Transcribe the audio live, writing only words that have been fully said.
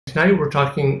Tonight we're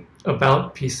talking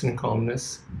about peace and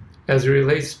calmness as it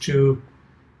relates to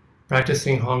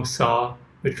practicing Hong Sau,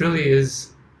 which really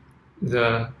is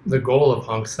the goal of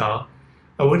Hong Sau.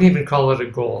 I wouldn't even call it a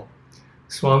goal.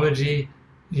 Swamiji,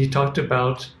 he talked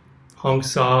about Hong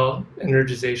Sau,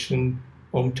 energization,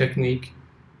 Om technique,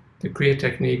 the Kriya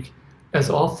technique, as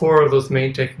all four of those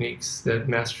main techniques that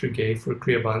Master gave for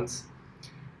Kriya Bandhs,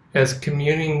 as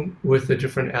communing with a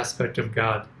different aspect of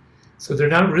God. So they're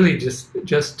not really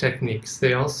just techniques.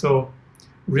 They also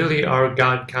really are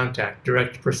God contact,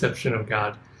 direct perception of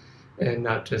God, and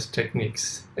not just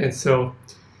techniques. And so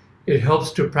it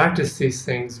helps to practice these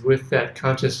things with that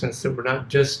consciousness that we're not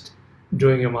just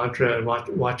doing a mantra and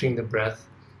watching the breath,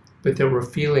 but that we're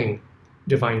feeling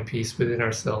divine peace within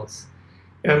ourselves.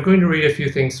 And I'm going to read a few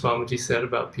things Swamiji said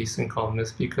about peace and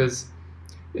calmness, because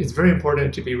it's very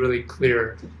important to be really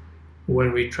clear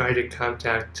when we try to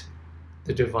contact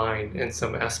the divine and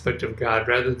some aspect of God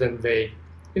rather than vague.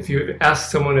 If you ask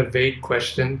someone a vague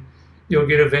question, you'll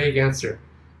get a vague answer.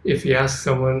 If you ask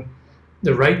someone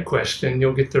the right question,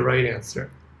 you'll get the right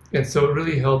answer. And so it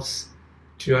really helps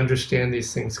to understand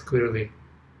these things clearly.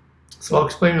 So I'll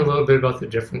explain a little bit about the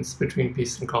difference between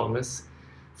peace and calmness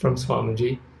from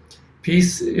Swamiji.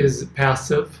 Peace is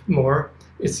passive more.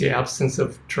 It's the absence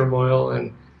of turmoil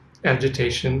and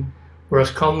agitation, whereas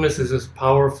calmness is this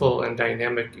powerful and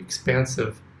dynamic,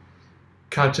 expansive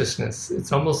consciousness.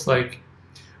 It's almost like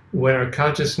when our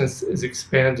consciousness is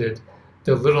expanded,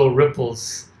 the little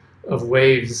ripples of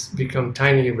waves become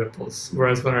tiny ripples,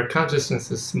 whereas when our consciousness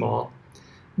is small,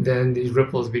 then these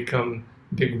ripples become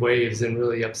big waves and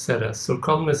really upset us. So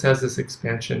calmness has this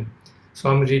expansion.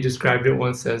 Swamiji described it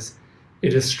once as,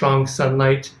 it is strong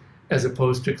sunlight as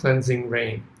opposed to cleansing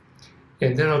rain.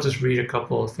 And then I'll just read a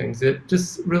couple of things. It's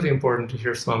just really important to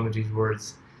hear Swamiji's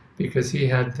words, because he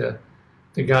had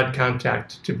the God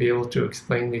contact to be able to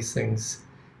explain these things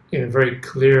in a very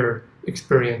clear,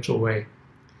 experiential way.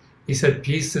 He said,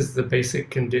 peace is the basic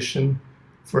condition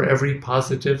for every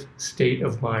positive state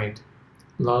of mind,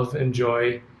 love and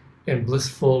joy, and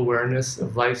blissful awareness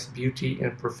of life's beauty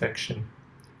and perfection.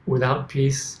 Without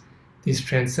peace, these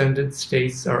transcendent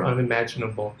states are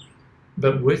unimaginable,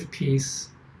 but with peace,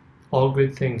 all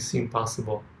good things seem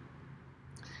possible.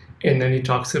 And then he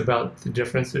talks about the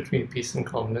difference between peace and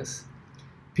calmness.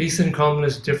 Peace and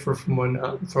calmness differ from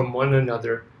one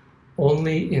another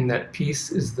only in that peace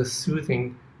is the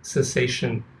soothing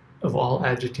cessation of all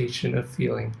agitation of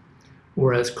feeling,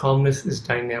 whereas calmness is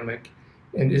dynamic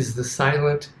and is the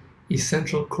silent,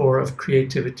 essential core of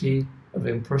creativity, of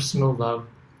impersonal love,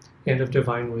 and of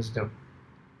divine wisdom.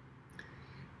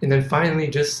 And then finally,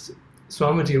 just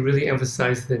Swamiji really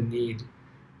emphasized the need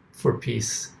for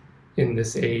peace in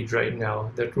this age right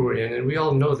now that we're in. And we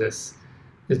all know this.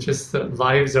 It's just that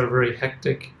lives are very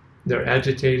hectic. They're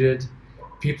agitated.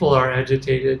 People are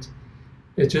agitated.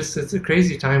 It's a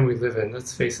crazy time we live in,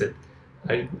 let's face it.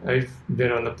 I've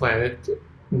been on the planet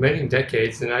many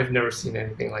decades and I've never seen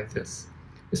anything like this,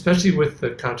 especially with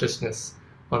the consciousness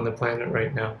on the planet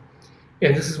right now.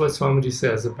 And this is what Swamiji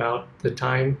says about the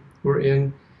time we're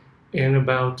in and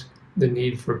about the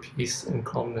need for peace and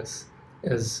calmness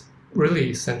as really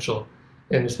essential,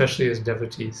 and especially as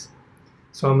devotees.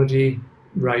 Swamiji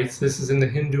writes, this is in the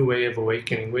Hindu Way of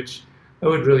Awakening, which I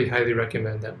would really highly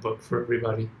recommend that book for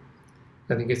everybody.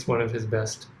 I think it's one of his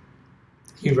best.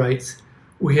 He writes,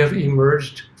 we have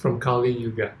emerged from Kali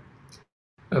Yuga,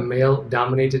 a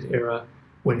male-dominated era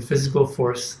when physical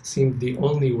force seemed the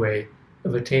only way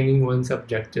of attaining one's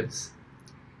objectives,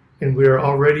 and we are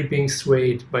already being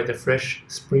swayed by the fresh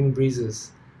spring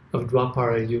breezes of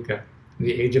Dwapara Yuga,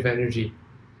 the age of energy.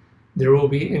 There will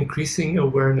be increasing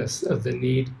awareness of the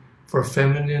need for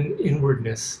feminine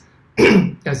inwardness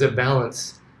as a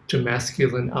balance to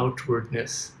masculine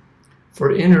outwardness,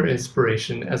 for inner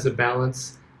inspiration as a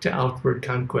balance to outward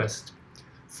conquest,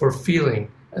 for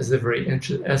feeling as the very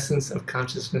essence of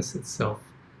consciousness itself.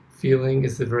 Feeling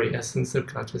is the very essence of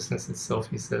consciousness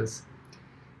itself, he says.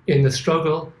 In the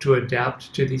struggle to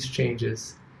adapt to these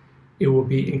changes, it will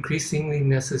be increasingly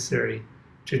necessary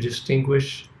to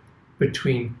distinguish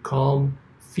between calm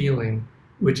feeling,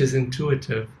 which is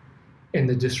intuitive, and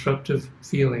the disruptive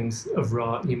feelings of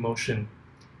raw emotion.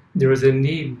 There is a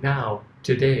need now,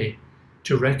 today,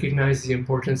 to recognize the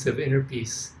importance of inner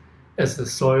peace as the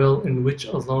soil in which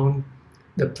alone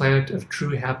the plant of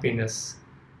true happiness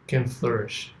can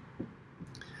flourish.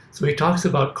 So he talks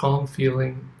about calm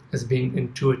feeling as being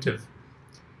intuitive.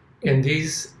 And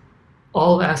these,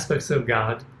 all aspects of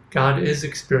God is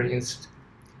experienced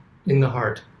in the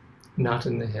heart, not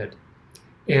in the head.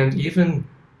 And even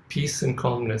peace and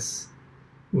calmness,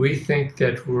 we think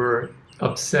that we're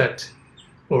upset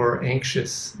or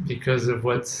anxious because of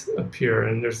what's up here.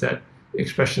 And there's that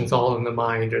expression, it's all in the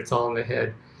mind or it's all in the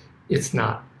head. It's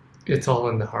not. It's all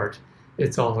in the heart.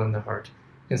 It's all in the heart.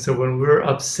 And so when we're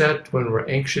upset, when we're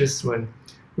anxious, when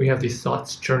we have these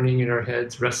thoughts churning in our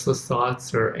heads, restless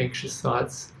thoughts or anxious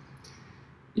thoughts,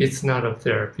 it's not up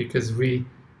there, because we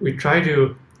try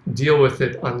to deal with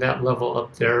it on that level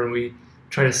up there, and we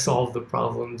try to solve the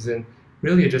problems, and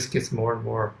really it just gets more and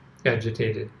more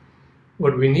agitated.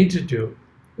 What we need to do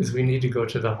is we need to go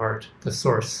to the heart, the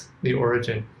source, the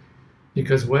origin,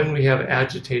 because when we have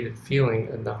agitated feeling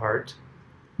in the heart,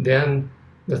 then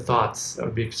the thoughts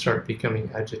start becoming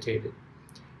agitated.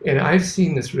 And I've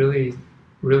seen this really,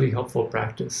 really helpful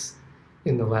practice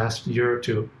in the last year or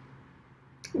two,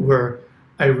 where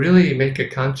I really make a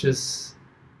conscious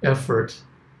effort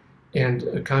and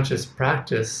a conscious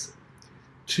practice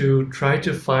to try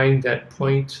to find that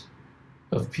point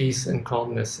of peace and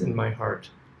calmness in my heart.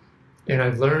 And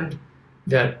I've learned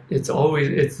that it's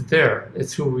there,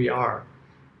 it's who we are.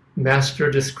 Master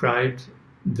described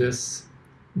this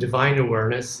divine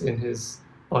awareness in his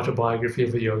autobiography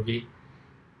of a yogi.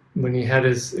 When he had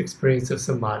his experience of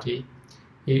samadhi,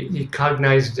 he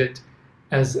cognized it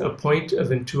as a point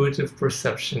of intuitive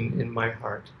perception in my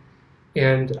heart.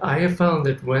 And I have found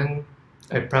that when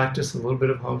I practice a little bit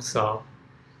of Hong Sau,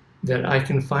 that I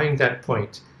can find that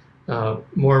point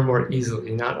more and more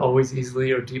easily. Not always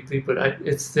easily or deeply, but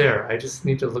it's there. I just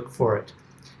need to look for it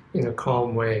in a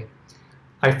calm way.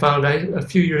 I found a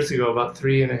few years ago, about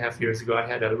 3.5 years ago, I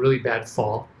had a really bad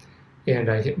fall, and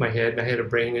I hit my head, and I had a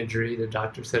brain injury. The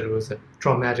doctor said it was a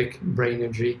traumatic brain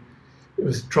injury. It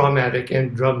was traumatic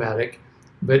and dramatic,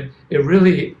 but it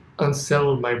really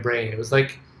unsettled my brain. It was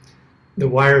like the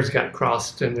wires got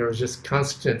crossed, and there was just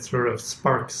constant sort of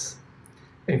sparks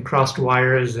and crossed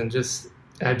wires and just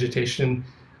agitation.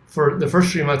 For the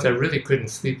first 3 months, I really couldn't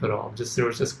sleep at all. There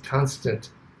was just constant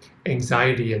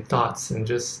anxiety and thoughts, and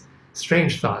just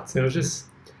strange thoughts. And it was just,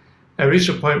 I reached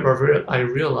a point where I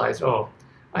realized, oh,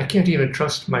 I can't even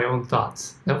trust my own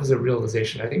thoughts. That was a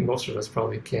realization. I think most of us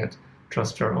probably can't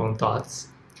trust our own thoughts.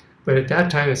 But at that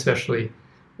time, especially,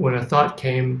 when a thought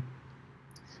came,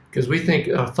 because we think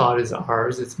a thought is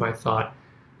ours, it's my thought,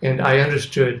 and I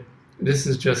understood this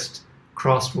is just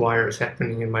crossed wires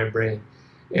happening in my brain.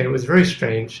 And it was very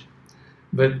strange,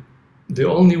 but the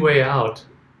only way out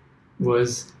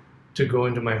was to go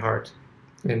into my heart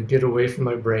and get away from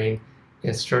my brain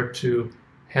and start to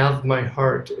have my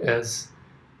heart as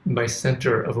my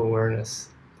center of awareness.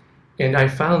 And I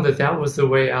found that that was the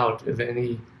way out of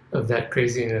any of that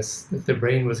craziness that the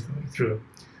brain was going through,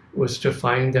 was to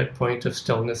find that point of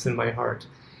stillness in my heart.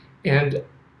 And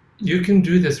you can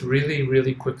do this really,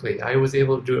 really quickly. I was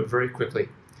able to do it very quickly.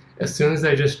 As soon as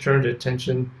I just turned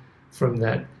attention from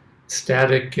that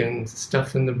static and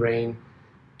stuff in the brain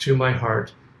to my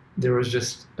heart, there was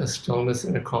just a stillness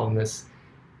and a calmness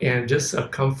and just a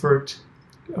comfort,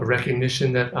 a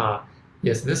recognition that,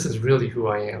 yes, this is really who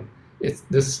I am. It's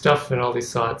this stuff and all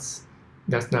these thoughts,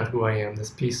 that's not who I am. This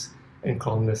peace and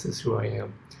calmness is who I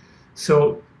am.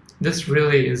 So this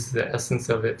really is the essence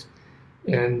of it.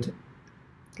 And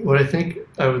what I think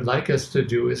I would like us to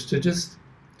do is to just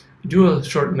do a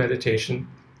short meditation,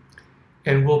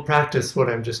 and we'll practice what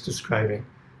I'm just describing,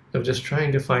 of just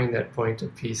trying to find that point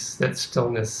of peace, that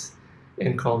stillness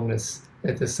and calmness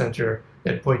at the center,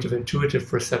 that point of intuitive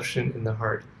perception in the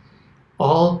heart.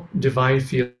 All divine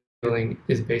feeling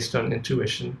is based on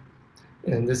intuition.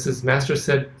 And this is, Master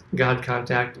said, God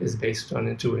contact is based on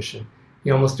intuition.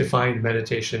 He almost defined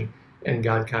meditation and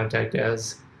God contact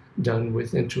as done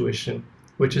with intuition,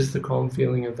 which is the calm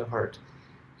feeling of the heart.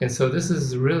 And so this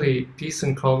is really peace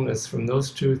and calmness. From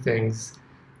those two things,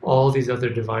 all these other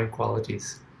divine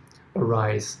qualities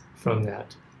arise from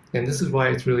that. And this is why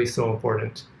it's really so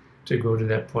important to go to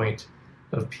that point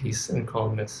of peace and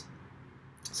calmness.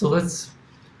 So let's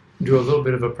do a little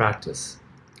bit of a practice.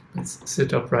 Let's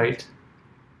sit upright.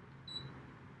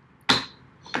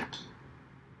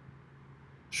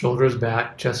 Shoulders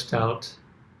back, chest out,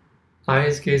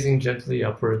 eyes gazing gently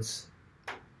upwards.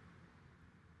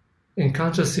 And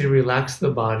consciously relax the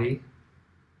body.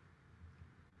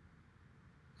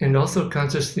 And also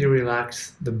consciously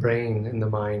relax the brain and the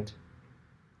mind.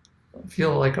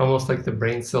 Feel like almost like the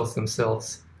brain cells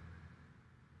themselves.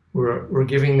 We're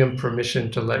giving them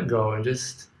permission to let go and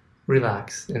just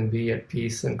relax and be at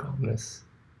peace and calmness.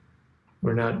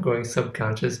 We're not going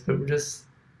subconscious, but we're just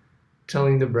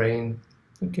telling the brain,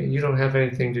 okay, you don't have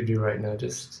anything to do right now,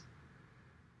 just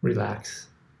relax.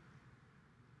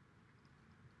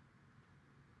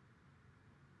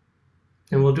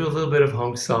 And we'll do a little bit of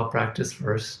Hong Sau practice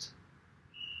first.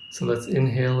 So let's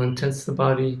inhale and tense the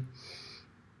body.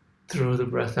 throw the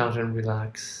breath out and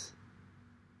relax.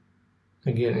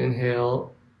 Again,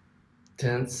 inhale,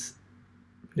 tense,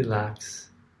 relax.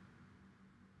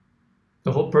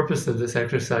 The whole purpose of this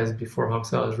exercise before Hong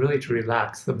Sau is really to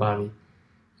relax the body.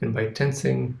 And by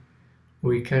tensing,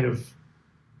 we kind of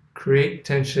create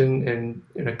tension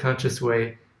in a conscious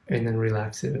way and then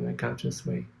relax it in a conscious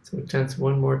way. So tense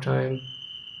one more time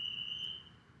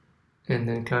and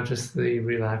then consciously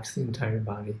relax the entire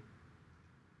body.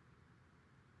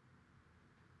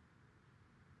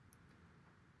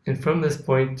 And from this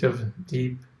point of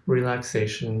deep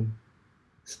relaxation,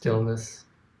 stillness,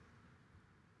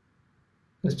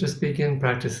 let's just begin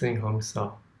practicing Hong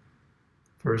Sau.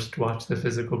 First, watch the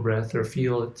physical breath or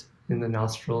feel it in the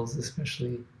nostrils,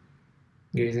 especially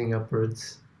gazing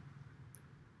upwards.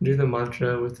 Do the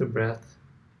mantra with the breath,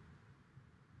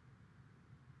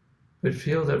 but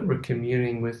feel that we're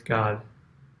communing with God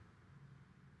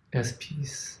as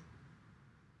peace.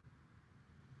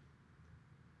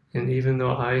 And even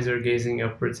though eyes are gazing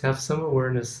upwards, have some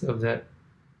awareness of that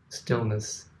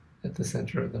stillness at the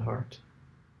center of the heart.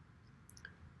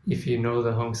 If you know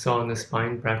the Hong Sau and the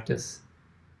spine practice,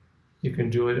 you can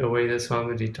do it a way that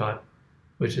Swamiji taught,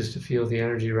 which is to feel the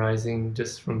energy rising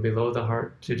just from below the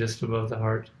heart to just above the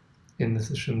heart in the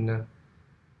Sushumna,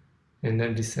 and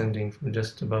then descending from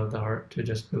just above the heart to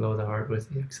just below the heart with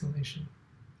the exhalation.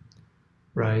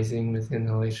 Rising with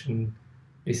inhalation,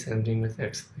 descending with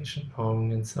exhalation,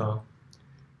 Hong and Sau.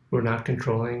 We're not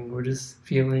controlling, we're just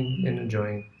feeling and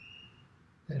enjoying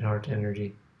that heart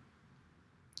energy.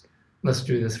 Let's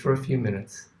do this for a few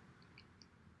minutes.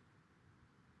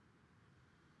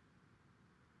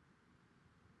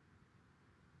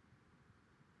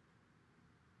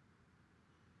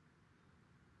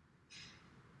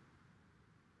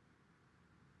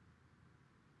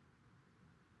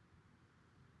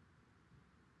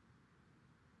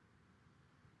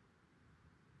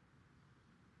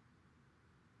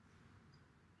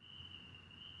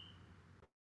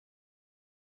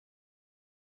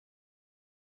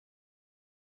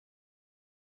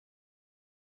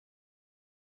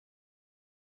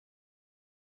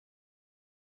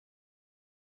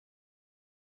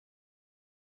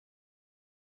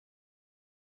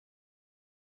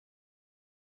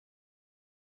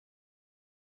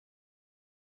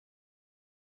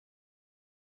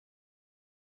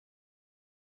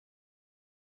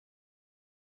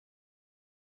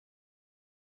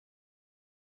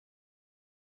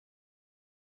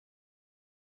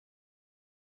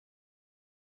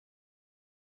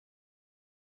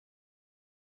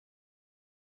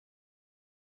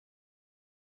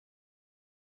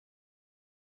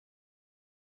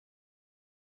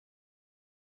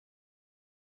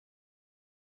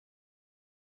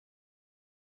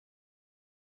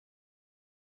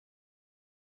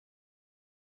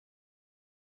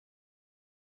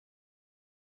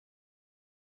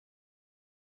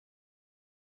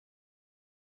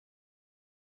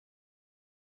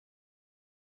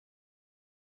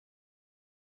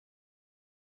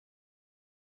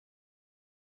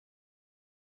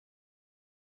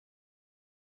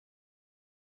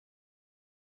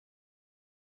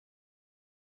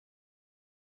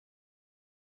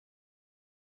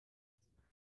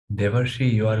 Devarshi,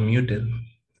 you are muted.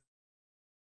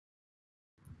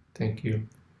 Thank you.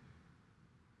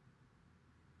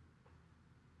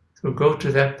 So go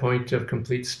to that point of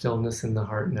complete stillness in the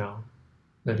heart now,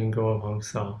 letting go of Hong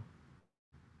Sau.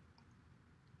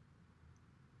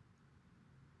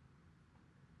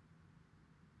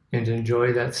 And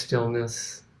enjoy that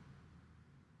stillness,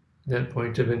 that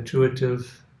point of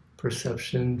intuitive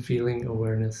perception, feeling,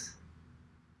 awareness.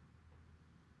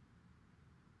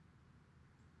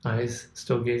 Eyes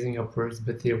still gazing upwards,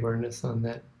 but the awareness on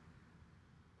that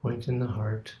point in the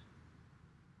heart.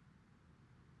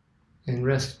 And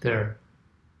rest there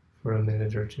for a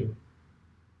minute or two.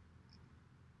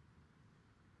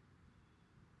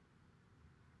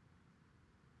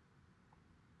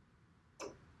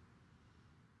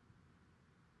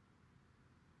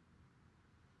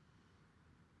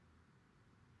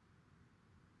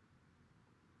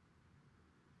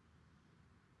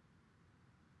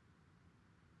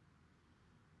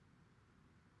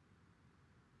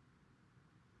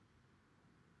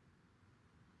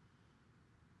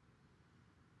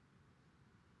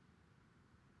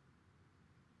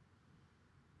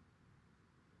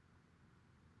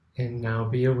 And now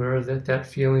be aware that that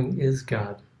feeling is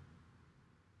God.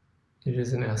 It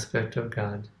is an aspect of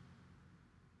God,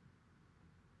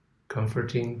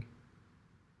 comforting,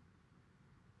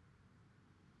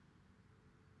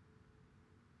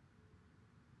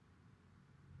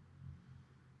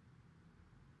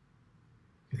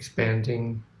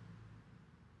 expanding,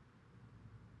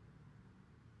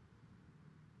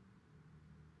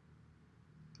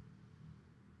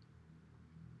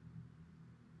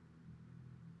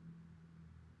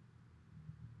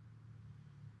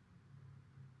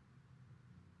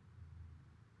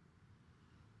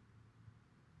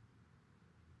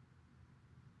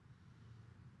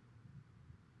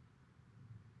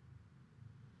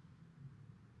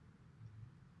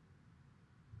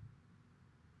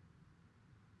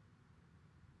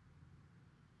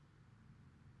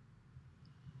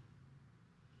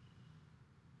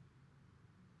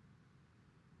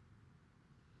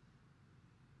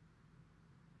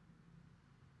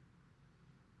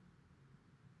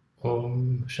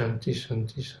 Om Shanti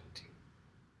Shanti Shanti.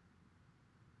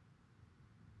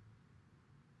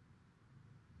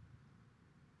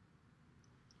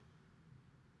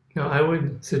 Now, I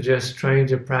would suggest trying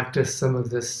to practice some of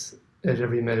this at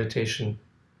every meditation.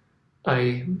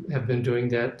 I have been doing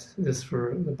this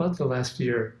for about the last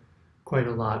year quite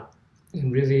a lot.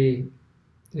 And really,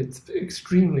 it's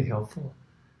extremely helpful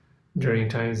during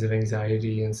times of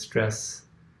anxiety and stress,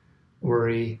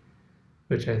 worry,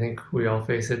 which I think we all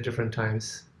face at different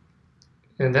times.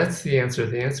 And that's the answer.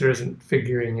 The answer isn't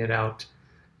figuring it out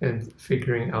and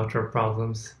figuring out our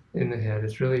problems in the head.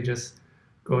 It's really just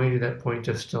going to that point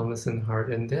of stillness in the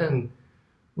heart, and then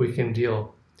we can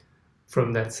deal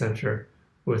from that center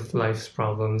with life's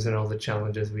problems and all the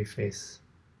challenges we face.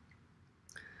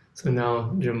 So now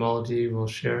Jamalji will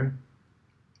share.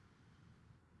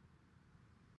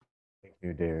 Thank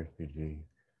you, dear Fiji.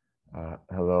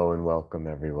 Hello and welcome,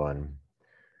 everyone.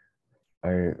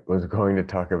 I was going to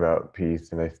talk about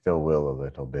peace, and I still will a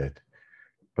little bit,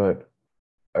 but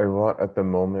I want at the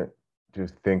moment to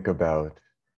think about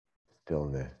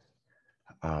stillness.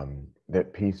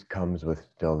 That peace comes with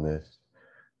stillness.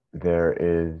 There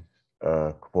is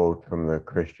a quote from the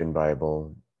Christian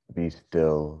Bible, "Be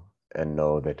still and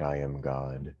know that I am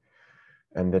God."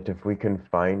 And that if we can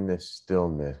find this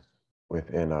stillness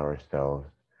within ourselves,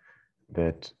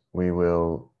 that we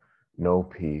will know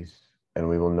peace and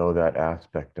we will know that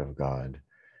aspect of God.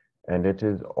 And it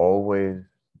is always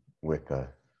with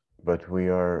us, but we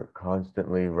are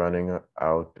constantly running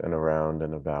out and around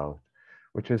and about,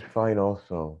 which is fine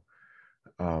also.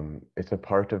 It's a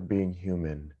part of being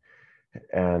human.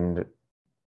 And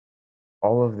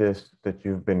all of this that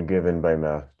you've been given by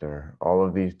Master, all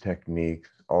of these techniques,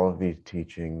 all of these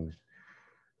teachings,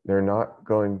 they're not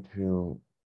going to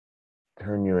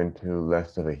turn you into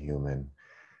less of a human,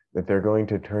 that they're going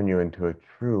to turn you into a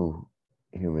true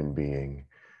human being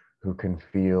who can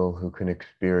feel, who can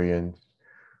experience,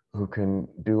 who can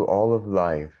do all of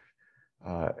life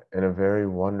in a very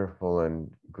wonderful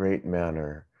and great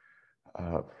manner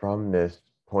from this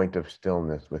point of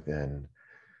stillness within.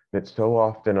 That so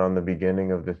often on the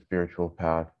beginning of the spiritual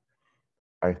path,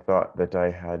 I thought that I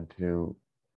had to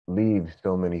leave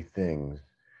so many things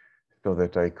so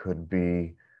that I could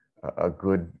be a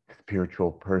good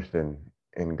spiritual person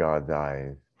in God's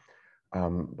eyes.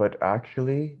 But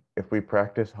actually, if we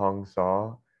practice Hong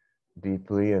Sau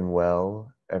deeply and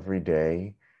well every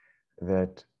day,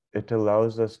 that it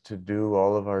allows us to do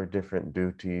all of our different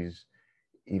duties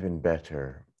even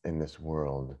better in this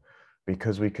world,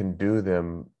 because we can do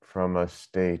them from a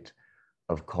state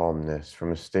of calmness,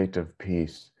 from a state of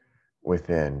peace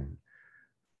within.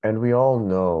 And we all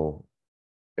know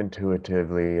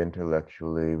intuitively,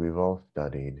 intellectually, we've all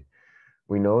studied.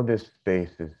 We know this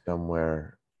space is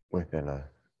somewhere within us.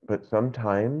 But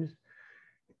sometimes,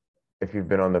 if you've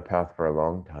been on the path for a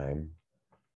long time,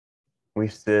 we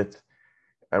sit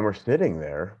and we're sitting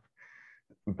there,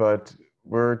 but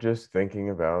we're just thinking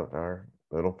about our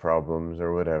little problems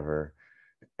or whatever.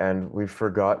 And we've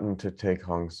forgotten to take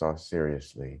Hong Sau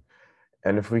seriously.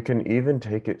 And if we can even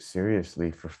take it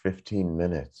seriously for 15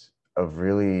 minutes of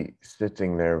really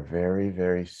sitting there very,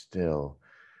 very still,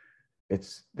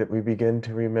 it's that we begin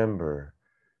to remember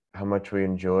how much we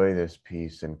enjoy this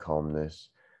peace and calmness,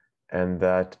 and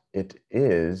that it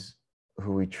is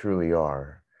who we truly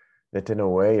are. That in a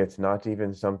way, it's not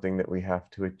even something that we have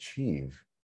to achieve.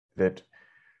 That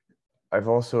I've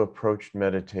also approached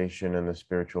meditation and the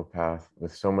spiritual path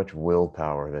with so much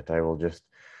willpower that I will just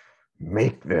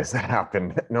make this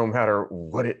happen no matter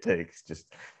what it takes.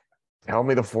 Just tell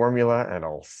me the formula and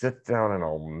I'll sit down and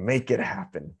I'll make it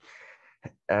happen.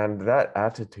 And that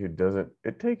attitude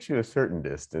it takes you a certain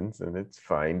distance, and it's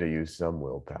fine to use some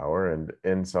willpower. And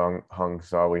in Hong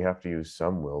Sau, we have to use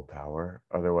some willpower,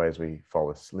 otherwise we fall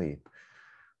asleep.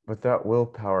 But that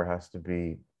willpower has to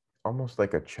be almost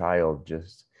like a child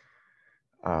just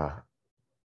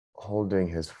holding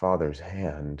his father's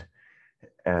hand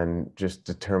and just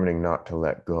determining not to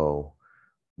let go,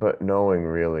 but knowing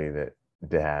really that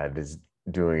Dad is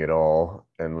doing it all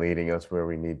and leading us where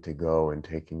we need to go and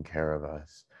taking care of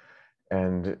us.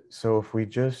 And so if we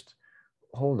just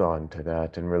hold on to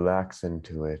that and relax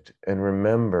into it and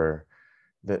remember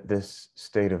that this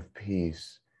state of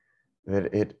peace,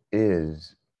 that it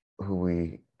is who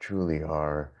we truly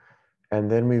are, and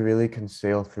then we really can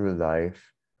sail through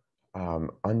life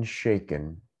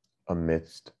unshaken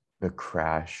amidst the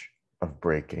crash of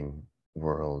breaking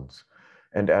worlds.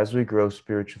 And as we grow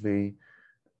spiritually,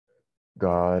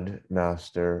 God,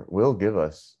 Master, will give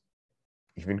us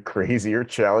even crazier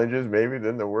challenges maybe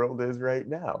than the world is right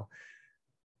now.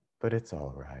 But it's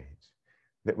all right.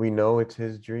 that we know it's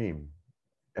his dream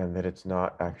and that it's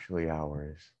not actually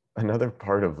ours. Another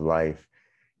part of life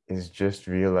is just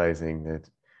realizing that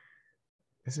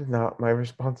this is not my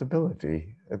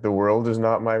responsibility, that the world is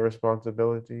not my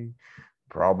responsibility,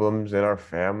 problems in our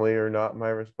family are not my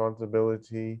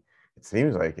responsibility. It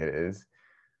seems like it is,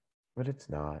 but it's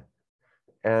not.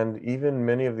 And even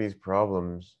many of these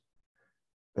problems,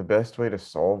 the best way to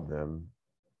solve them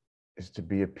is to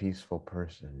be a peaceful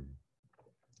person.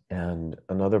 And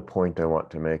another point I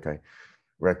want to make, I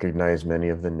recognize many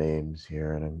of the names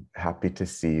here, and I'm happy to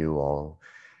see you all.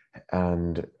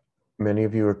 And many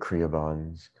of you are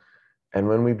Kriyabans. And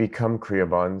when we become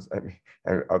Kriyabans,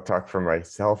 I'll talk for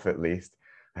myself at least.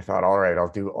 I thought, all right, I'll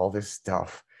do all this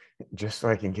stuff just so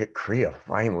I can get Kriya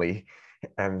finally.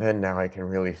 And then now I can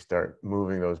really start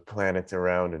moving those planets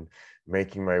around and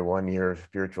making my 1 year of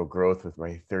spiritual growth with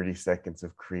my 30 seconds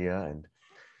of Kriya.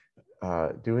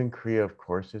 And doing Kriya, of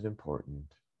course, is important.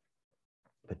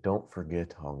 But don't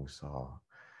forget Hong Sau.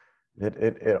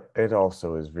 It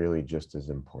also is really just as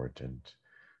important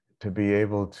to be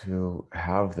able to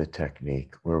have the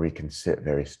technique where we can sit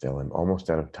very still. I'm almost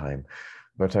out of time,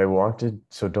 but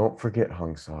so don't forget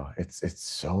Hong Sau. It's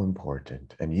so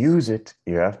important, and use it.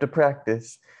 You have to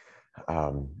practice.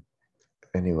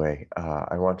 Anyway,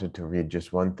 I wanted to read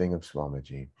just one thing of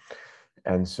Swamiji.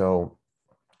 And so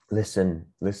listen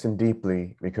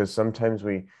deeply, because sometimes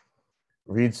we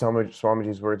read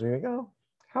Swamiji's words and we go, oh,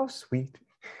 how sweet.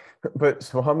 But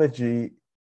Swamiji,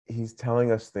 he's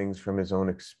telling us things from his own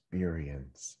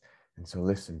experience. And so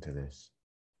listen to this.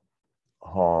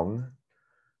 Hong,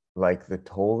 like the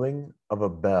tolling of a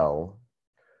bell,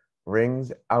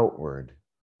 rings outward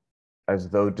as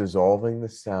though dissolving the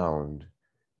sound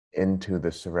into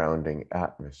the surrounding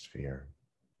atmosphere.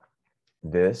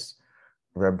 This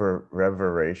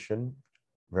reverberation,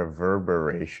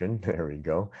 there we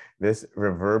go. This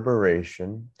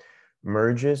reverberation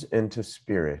merges into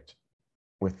spirit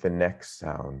with the next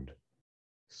sound,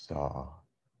 Saw.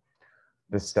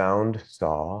 The sound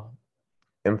Saw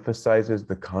emphasizes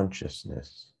the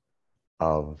consciousness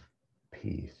of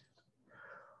peace.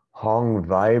 Hong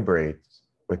vibrates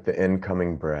with the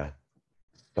incoming breath,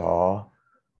 Saw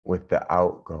with the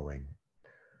outgoing.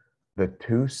 The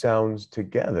two sounds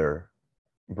together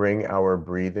bring our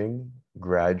breathing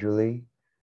gradually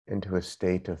into a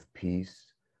state of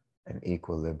peace and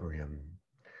equilibrium.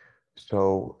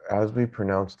 So as we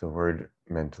pronounce the word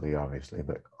mentally, obviously,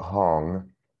 but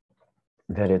Hong,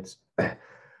 that a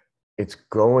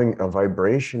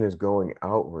vibration is going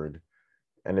outward,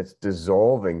 and it's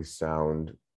dissolving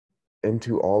sound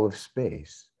into all of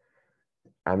space.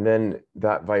 And then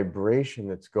that vibration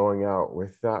that's going out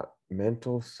with that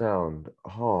mental sound,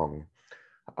 Hong,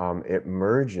 it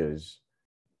merges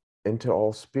into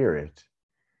all spirit.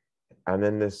 And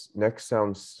then this next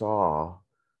sound, Saw,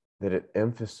 that it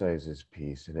emphasizes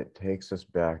peace, and it takes us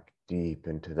back deep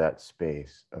into that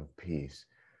space of peace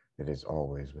that is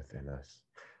always within us.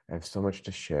 I have so much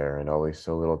to share and always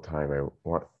so little time. I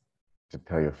want to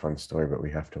tell you a fun story, but we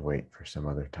have to wait for some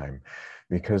other time,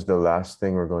 because the last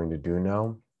thing we're going to do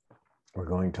now, we're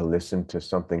going to listen to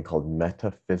something called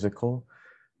metaphysical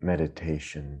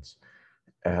meditations.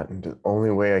 And the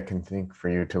only way I can think for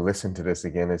you to listen to this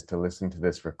again is to listen to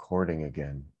this recording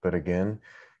again. But again,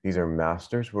 these are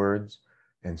master's words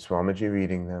and Swamiji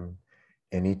reading them.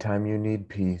 Anytime you need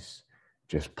peace,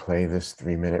 just play this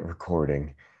 3-minute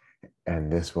recording,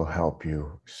 and this will help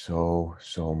you so,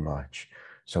 so much.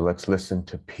 So let's listen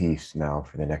to peace now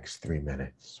for the next 3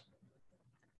 minutes.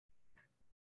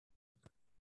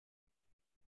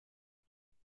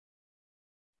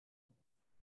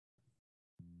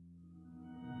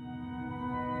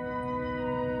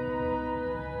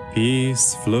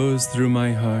 Peace flows through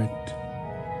my heart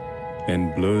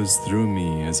and blows through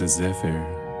me as a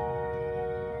zephyr.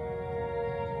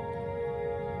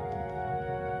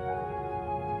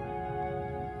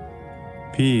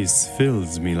 Peace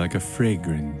fills me like a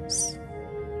fragrance.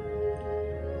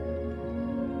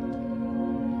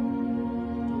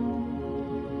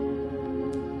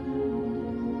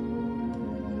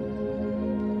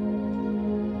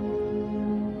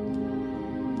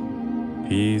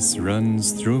 Peace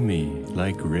runs through me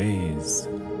like rays.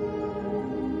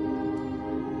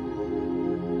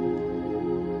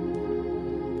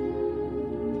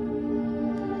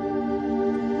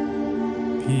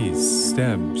 Peace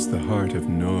stabs the heart of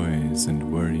noise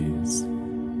and worries.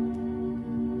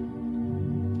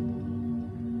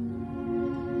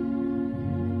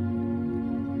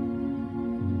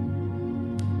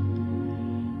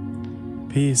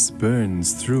 Peace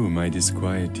burns through my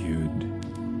disquietude.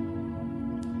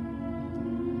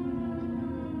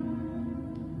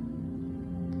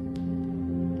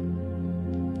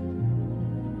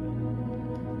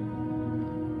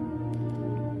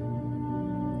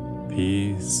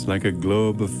 Peace, like a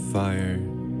globe of fire,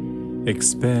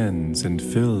 expands and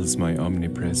fills my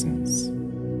omnipresence.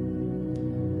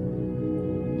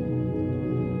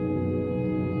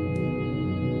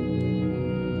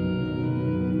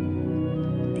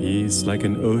 Peace, like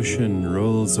an ocean,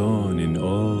 rolls on in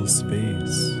all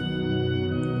space.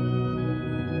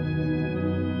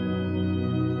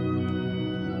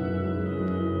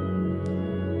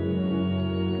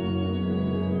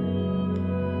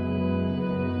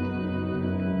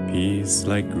 Peace,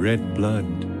 like red blood,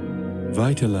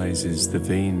 vitalizes the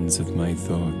veins of my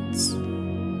thoughts.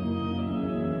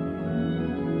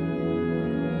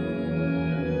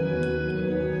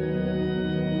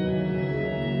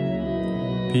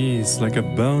 Peace, like a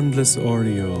boundless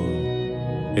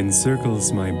aureole,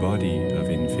 encircles my body of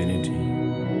infinity.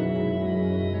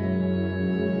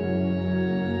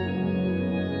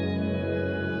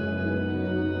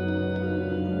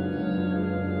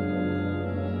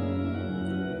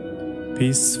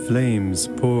 Peace flames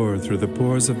pour through the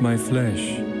pores of my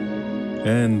flesh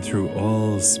and through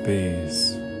all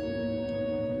space.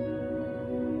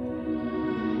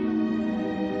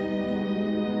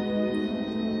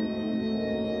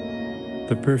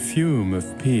 The perfume of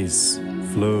peace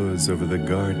flows over the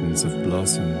gardens of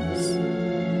blossoms.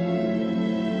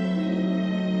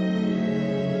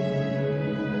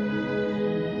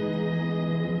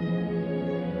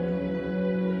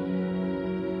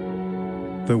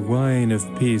 The wine of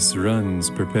peace runs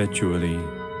perpetually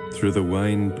through the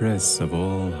winepress of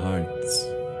all hearts.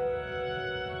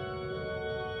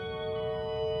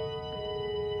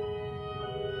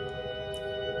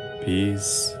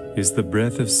 Peace is the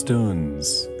breath of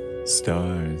stones,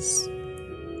 stars,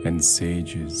 and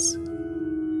sages.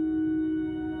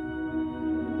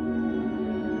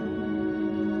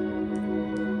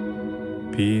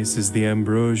 Peace is the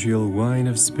ambrosial wine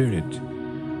of spirit,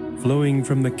 flowing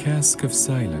from the cask of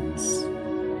silence,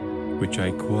 which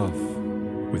I quaff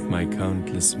with my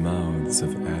countless mouths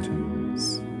of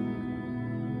atoms.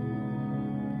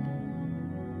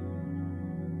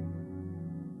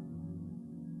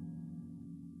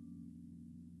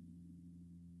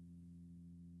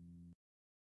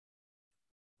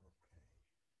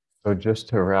 So just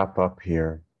to wrap up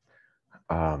here,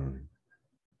 I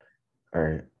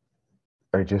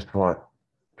just want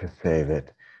to say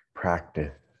that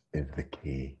practice is the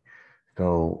key.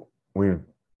 So we've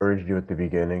urged you at the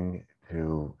beginning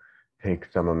to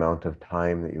take some amount of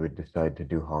time that you would decide to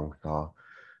do Hong Sau.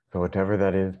 So whatever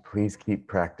that is, please keep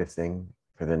practicing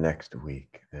for the next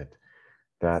week.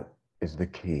 That is the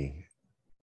key.